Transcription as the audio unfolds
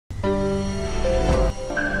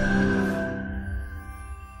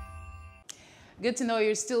Good to know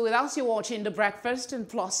you're still with us. You're watching The Breakfast on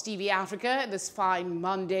Plus TV Africa this fine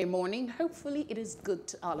Monday morning. Hopefully it is good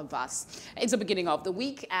to all of us. It's the beginning of the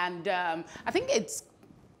week, and I think it's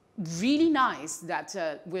really nice that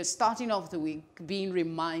we're starting off the week being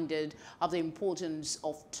reminded of the importance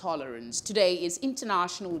of tolerance. Today is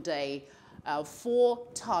International Day for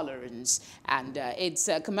Tolerance, and it's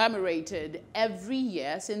commemorated every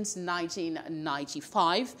year since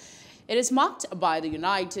 1995. It is marked by the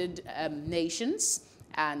United Nations,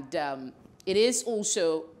 and it is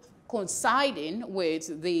also coinciding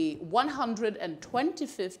with the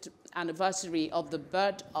 125th anniversary of the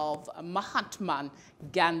birth of Mahatma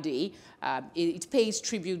Gandhi. It pays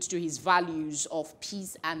tribute to his values of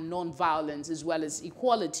peace and non-violence as well as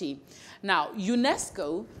equality. Now,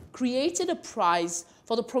 UNESCO created a prize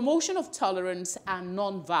for the promotion of tolerance and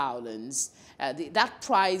non-violence. That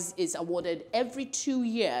prize is awarded every 2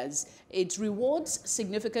 years. It rewards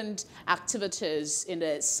significant activities in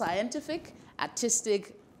the scientific,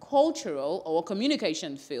 artistic, cultural, or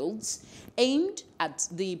communication fields aimed at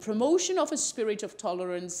the promotion of a spirit of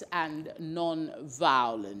tolerance and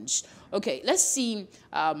non-violence. Okay, let's see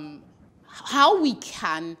how we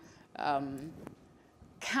can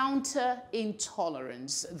counter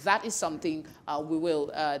intolerance. That is something we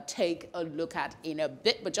will take a look at in a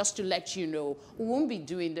bit. But just to let you know, we won't be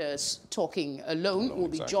doing this talking alone. We'll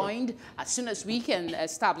be joined as soon as we can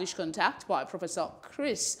establish contact by Professor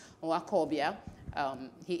Chris Nwaokobia.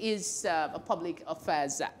 He is a public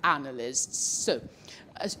affairs analyst. So,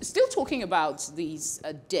 still talking about this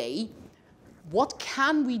day, what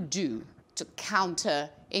can we do to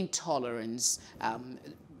counter intolerance?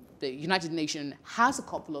 The United Nations has a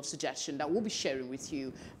couple of suggestions that we'll be sharing with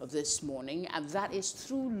you this morning, and that is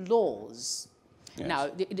through laws. Yes.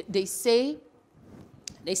 Now, they say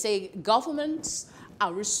governments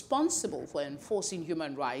are responsible for enforcing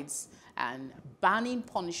human rights and banning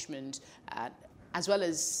punishment, as well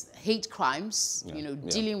as hate crimes,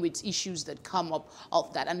 dealing with issues that come up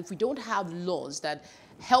of that. And if we don't have laws that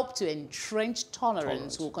help to entrench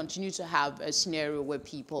tolerance, we'll continue to have a scenario where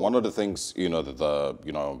people... One of the things, that the,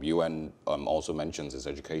 UN also mentions is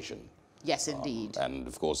education. Yes, indeed. And,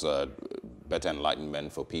 of course, better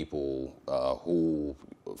enlightenment for people who,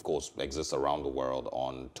 of course, exist around the world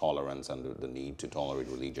on tolerance and the need to tolerate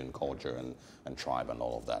religion, culture, and tribe and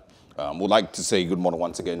all of that. Would like to say good morning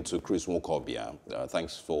once again to Chris Nwaokobia.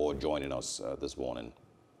 Thanks for joining us this morning.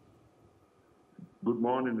 Good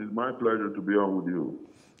morning. It's my pleasure to be on with you.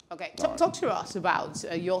 Okay, talk to us about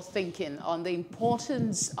your thinking on the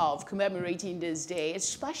importance of commemorating this day,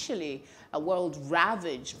 especially a world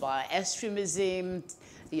ravaged by extremism,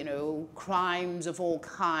 crimes of all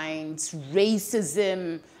kinds,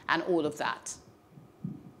 racism, and all of that.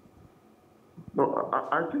 No,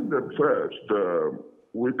 I think that first,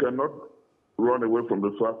 we cannot run away from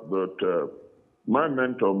the fact that my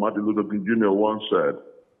mentor, Martin Luther King Jr., once said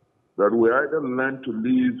that we either learn to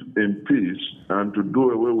live in peace and to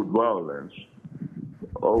do away with violence,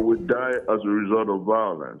 or we die as a result of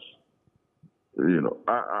violence.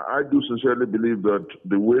 I do sincerely believe that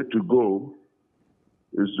the way to go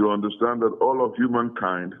is to understand that all of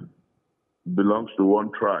humankind belongs to one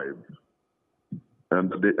tribe, and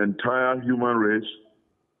that the entire human race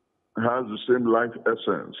has the same life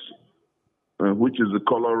essence, which is the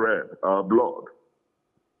color red, our blood.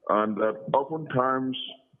 And that oftentimes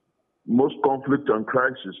most conflict and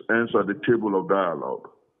crisis ends at the table of dialogue.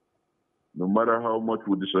 No matter how much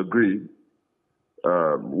we disagree,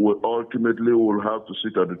 we ultimately will have to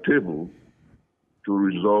sit at the table to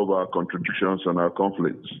resolve our contradictions and our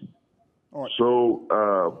conflicts. Right. So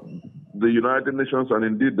the United Nations and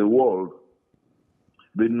indeed the world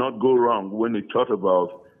did not go wrong when it thought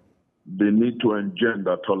about the need to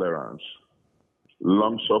engender tolerance,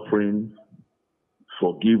 long-suffering,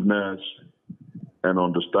 forgiveness, and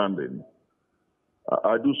understanding.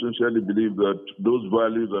 I do sincerely believe that those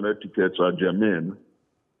values and etiquettes are germane,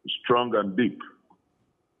 strong and deep,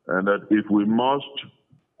 and that if we must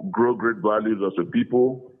grow great values as a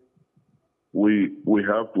people, we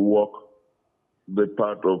have to walk the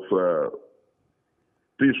path of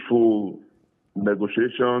peaceful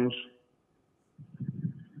negotiations,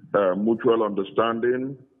 mutual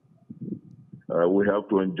understanding. We have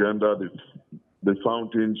to engender the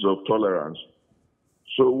fountains of tolerance.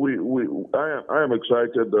 So I am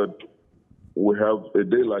excited that we have a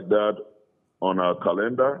day like that on our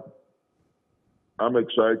calendar. I'm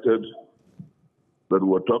excited that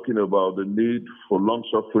we're talking about the need for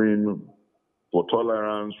long-suffering, for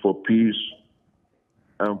tolerance, for peace,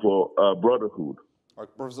 and for brotherhood.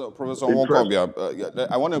 Professor Nwaokobia,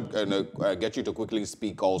 I want to get you to quickly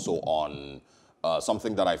speak also on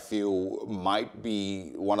something that I feel might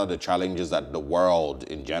be one of the challenges that the world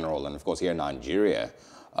in general, and of course here in Nigeria,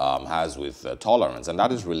 has with tolerance, and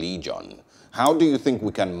that is religion. How do you think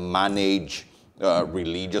we can manage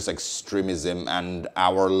religious extremism and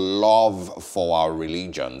our love for our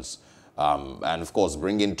religions, and of course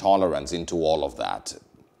bring in tolerance into all of that?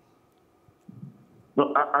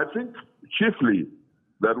 No, I think chiefly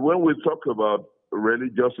that when we talk about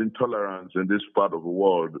religious intolerance in this part of the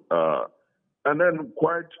world, and then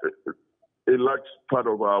quite a large part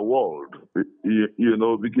of our world, you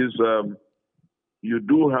know, because you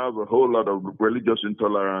do have a whole lot of religious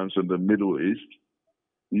intolerance in the Middle East.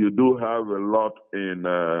 You do have a lot in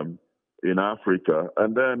Africa,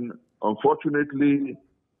 and then unfortunately,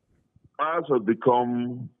 ours has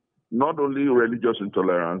become not only religious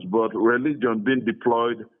intolerance, but religion being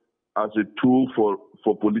deployed as a tool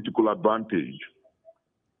for political advantage.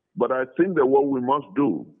 But I think that what we must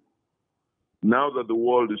do, now that the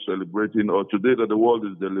world is celebrating, or today that the world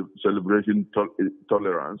is celebrating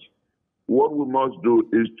tolerance, what we must do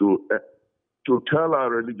is to tell our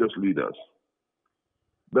religious leaders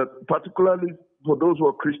that, particularly for those who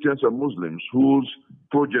are Christians and Muslims, whose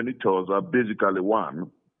progenitors are basically one,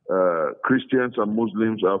 Christians and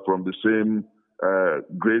Muslims are from the same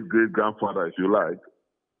great-great-grandfather, if you like,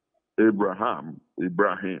 Ibrahim.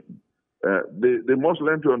 They must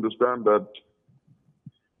learn to understand that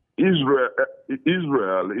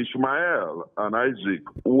Israel, Ishmael, and Isaac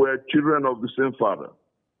were children of the same father.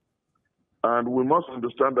 And we must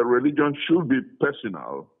understand that religion should be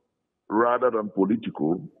personal rather than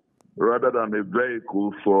political, rather than a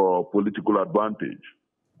vehicle for political advantage.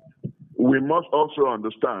 We must also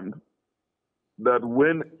understand that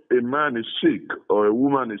when a man is sick or a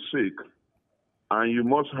woman is sick and you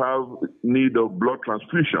must have need of blood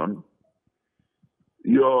transfusion,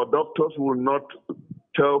 your doctors will not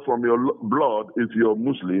tell from your blood if you're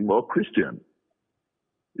Muslim or Christian.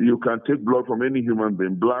 You can take blood from any human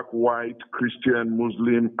being, black, white, Christian,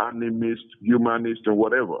 Muslim, animist, humanist, and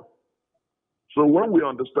whatever. So when we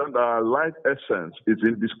understand our life essence is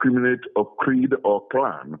indiscriminate of creed or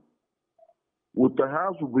clan, we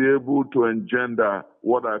perhaps will be able to engender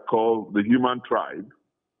what I call the human tribe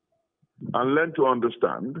and learn to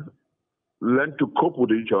understand, learn to cope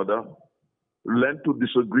with each other, learn to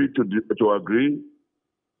disagree to agree,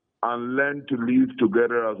 and learn to live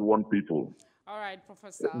together as one people. All right,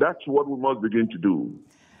 Professor. That's what we must begin to do.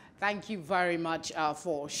 Thank you very much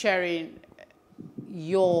for sharing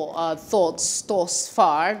your thoughts thus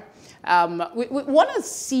far. We want to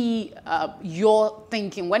see your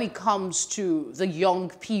thinking when it comes to the young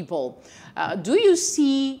people. Do you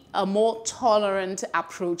see a more tolerant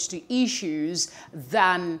approach to issues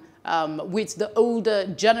than with the older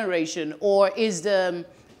generation, or is the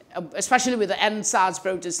especially with the NSAS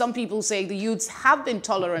protest, some people say the youths have been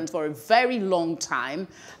tolerant for a very long time,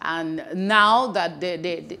 and now that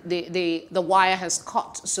the wire has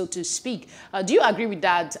cut, so to speak. Do you agree with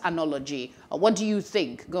that analogy? What do you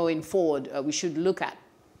think going forward we should look at?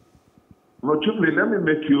 Well, truthfully, let me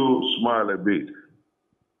make you smile a bit.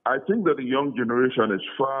 I think that the young generation is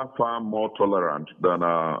far, far more tolerant than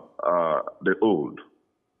the old.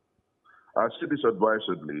 I say this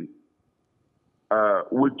advisedly.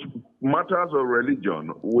 With matters of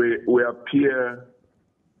religion, we appear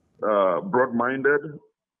broad-minded.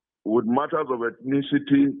 With matters of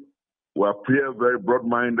ethnicity, we appear very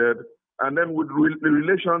broad-minded. And then with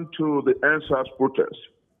relation to the NSAS protest,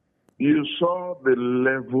 you saw the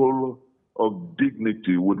level of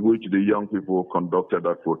dignity with which the young people conducted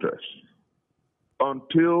that protest.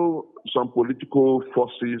 Until some political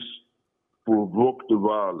forces provoked the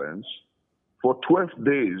violence, for 12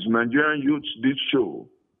 days, Nigerian youths did show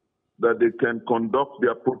that they can conduct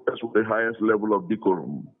their protests with the highest level of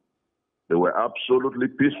decorum. They were absolutely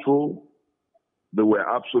peaceful. They were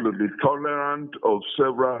absolutely tolerant of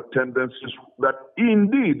several tendencies that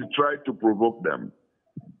indeed tried to provoke them.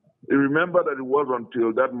 You remember that it was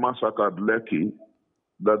until that massacre at Lekki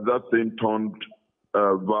that thing turned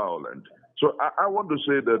violent. So I want to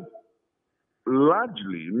say that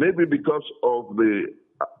largely, maybe because of the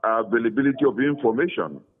availability of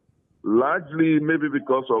information, largely maybe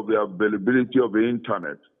because of the availability of the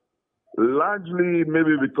internet, largely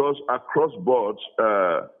maybe because across boards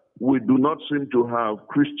we do not seem to have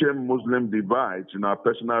Christian-Muslim divides in our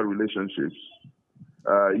personal relationships.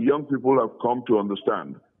 Young people have come to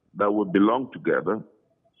understand that we belong together.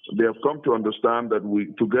 They have come to understand that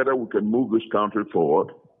together we can move this country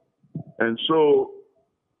forward. And so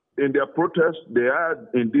in their protests, they are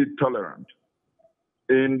indeed tolerant.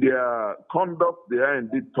 In their conduct, they are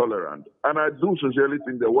indeed tolerant. And I do sincerely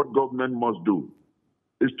think that what government must do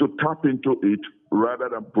is to tap into it rather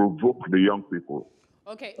than provoke the young people.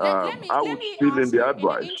 Okay, I would still in the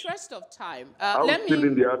advice. In the interest of time, I would still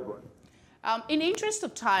in the advice. In the interest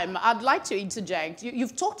of time, I'd like to interject.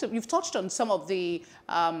 You've touched on some of the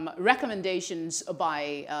recommendations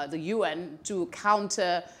by the UN to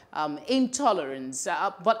counter intolerance,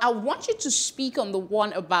 but I want you to speak on the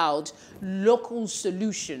one about local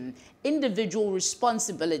solution, individual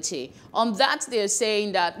responsibility. On that, they're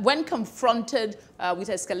saying that when confronted with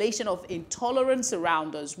escalation of intolerance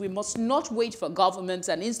around us, we must not wait for governments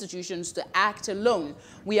and institutions to act alone.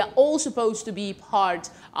 We are all supposed to be part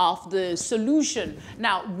of the solution.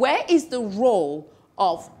 Now, where is the role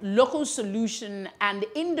of local solution and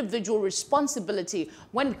individual responsibility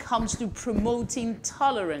when it comes to promoting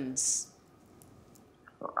tolerance?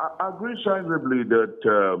 I agree sensibly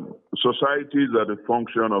that societies are the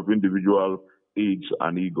function of individual needs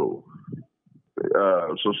and ego.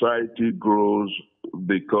 Society grows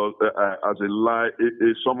because as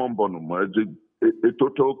a summum bonum, a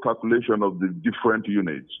total calculation of the different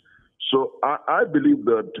units. So I believe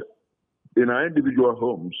that in our individual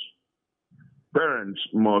homes, parents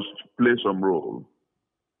must play some role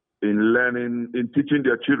in learning, in teaching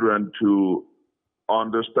their children to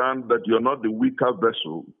understand that you're not the weaker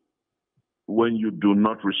vessel when you do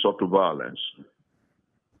not resort to violence.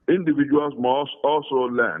 Individuals must also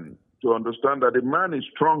learn to understand that a man is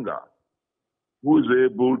stronger who is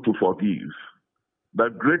able to forgive.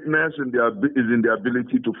 That greatness is in the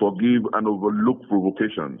ability to forgive and overlook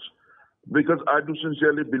provocations. Because I do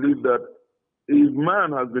sincerely believe that if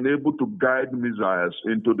man has been able to guide missiles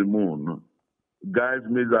into the moon, guide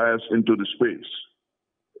missiles into the space,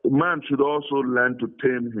 man should also learn to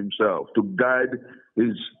tame himself, to guide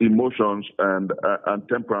his emotions and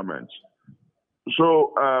temperaments.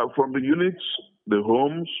 So from the units, the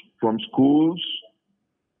homes, from schools,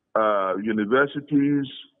 universities,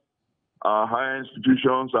 our higher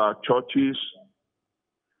institutions, our churches,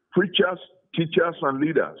 preachers, teachers, and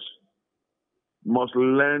leaders must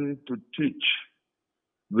learn to teach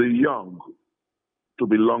the young to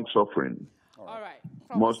be long-suffering. All right.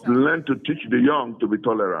 Must learn to teach the young to be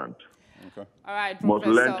tolerant. Okay. All right, Must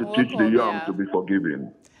learn to teach the young to be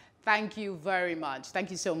forgiving. Thank you very much. Thank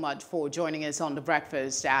you so much for joining us on The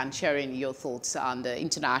Breakfast and sharing your thoughts on the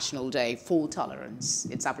International Day for Tolerance.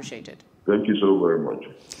 It's appreciated. Thank you so very much.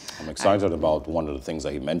 I'm excited about one of the things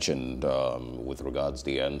that he mentioned with regards to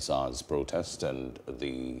the NSAS protest and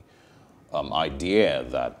the idea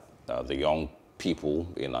that the young people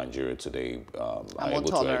in Nigeria today are able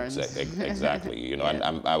to exactly, you know, yeah.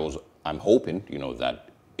 And I'm hoping, you know, that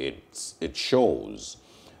it shows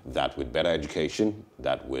that with better education,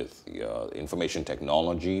 that with information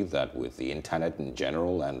technology, that with the internet in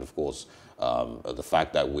general, and of course the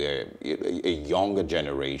fact that we're a younger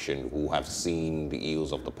generation who have seen the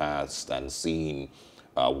ills of the past and seen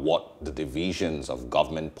what the divisions of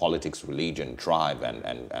government, politics, religion, tribe,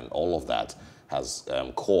 and all of that has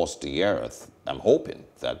caused the earth. I'm hoping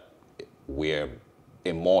that we're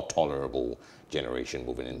a more tolerable generation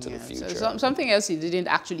moving into the future. So something else he didn't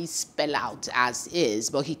actually spell out as is,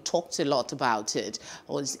 but he talked a lot about it,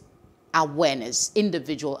 was awareness,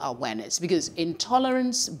 individual awareness, because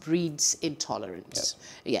intolerance breeds intolerance.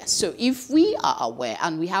 Yes. So if we are aware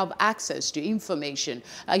and we have access to information,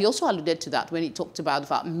 he also alluded to that when he talked about the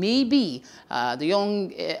fact maybe the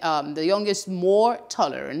youngest more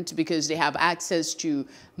tolerant because they have access to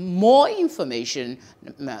more information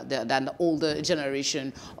than the older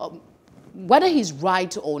generation. Whether he's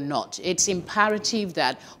right or not, it's imperative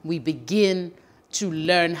that we begin to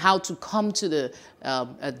learn how to come to the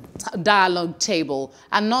dialogue table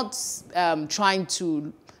and not trying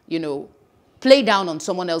to, you know, play down on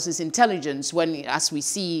someone else's intelligence when, as we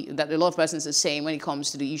see that a lot of persons are saying when it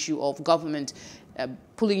comes to the issue of government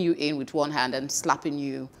pulling you in with one hand and slapping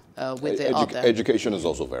you with the other. Education is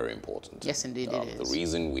also very important. Yes, indeed it is. The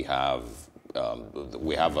reason we have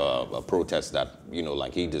a protest that, you know,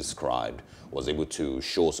 like he described, was able to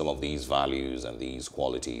show some of these values and these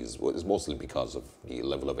qualities is mostly because of the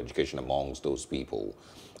level of education amongst those people.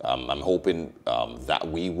 I'm hoping that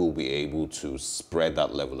we will be able to spread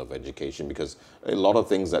that level of education, because a lot of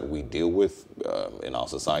things that we deal with in our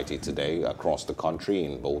society today across the country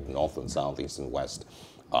in both north and south, east and west,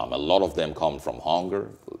 a lot of them come from hunger,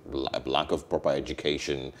 lack of proper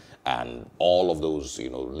education, and all of those,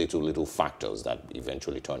 little factors that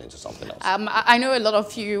eventually turn into something else. I know a lot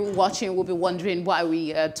of you watching will be wondering why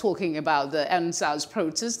we are talking about the NSAS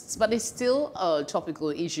protests, but it's still a topical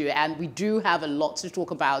issue, and we do have a lot to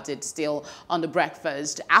talk about it still on The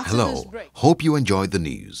Breakfast. After this break. Hope you enjoyed the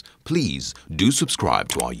news. Please do subscribe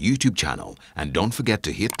to our YouTube channel and don't forget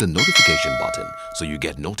to hit the notification button so you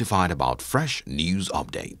get notified about fresh news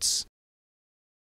updates.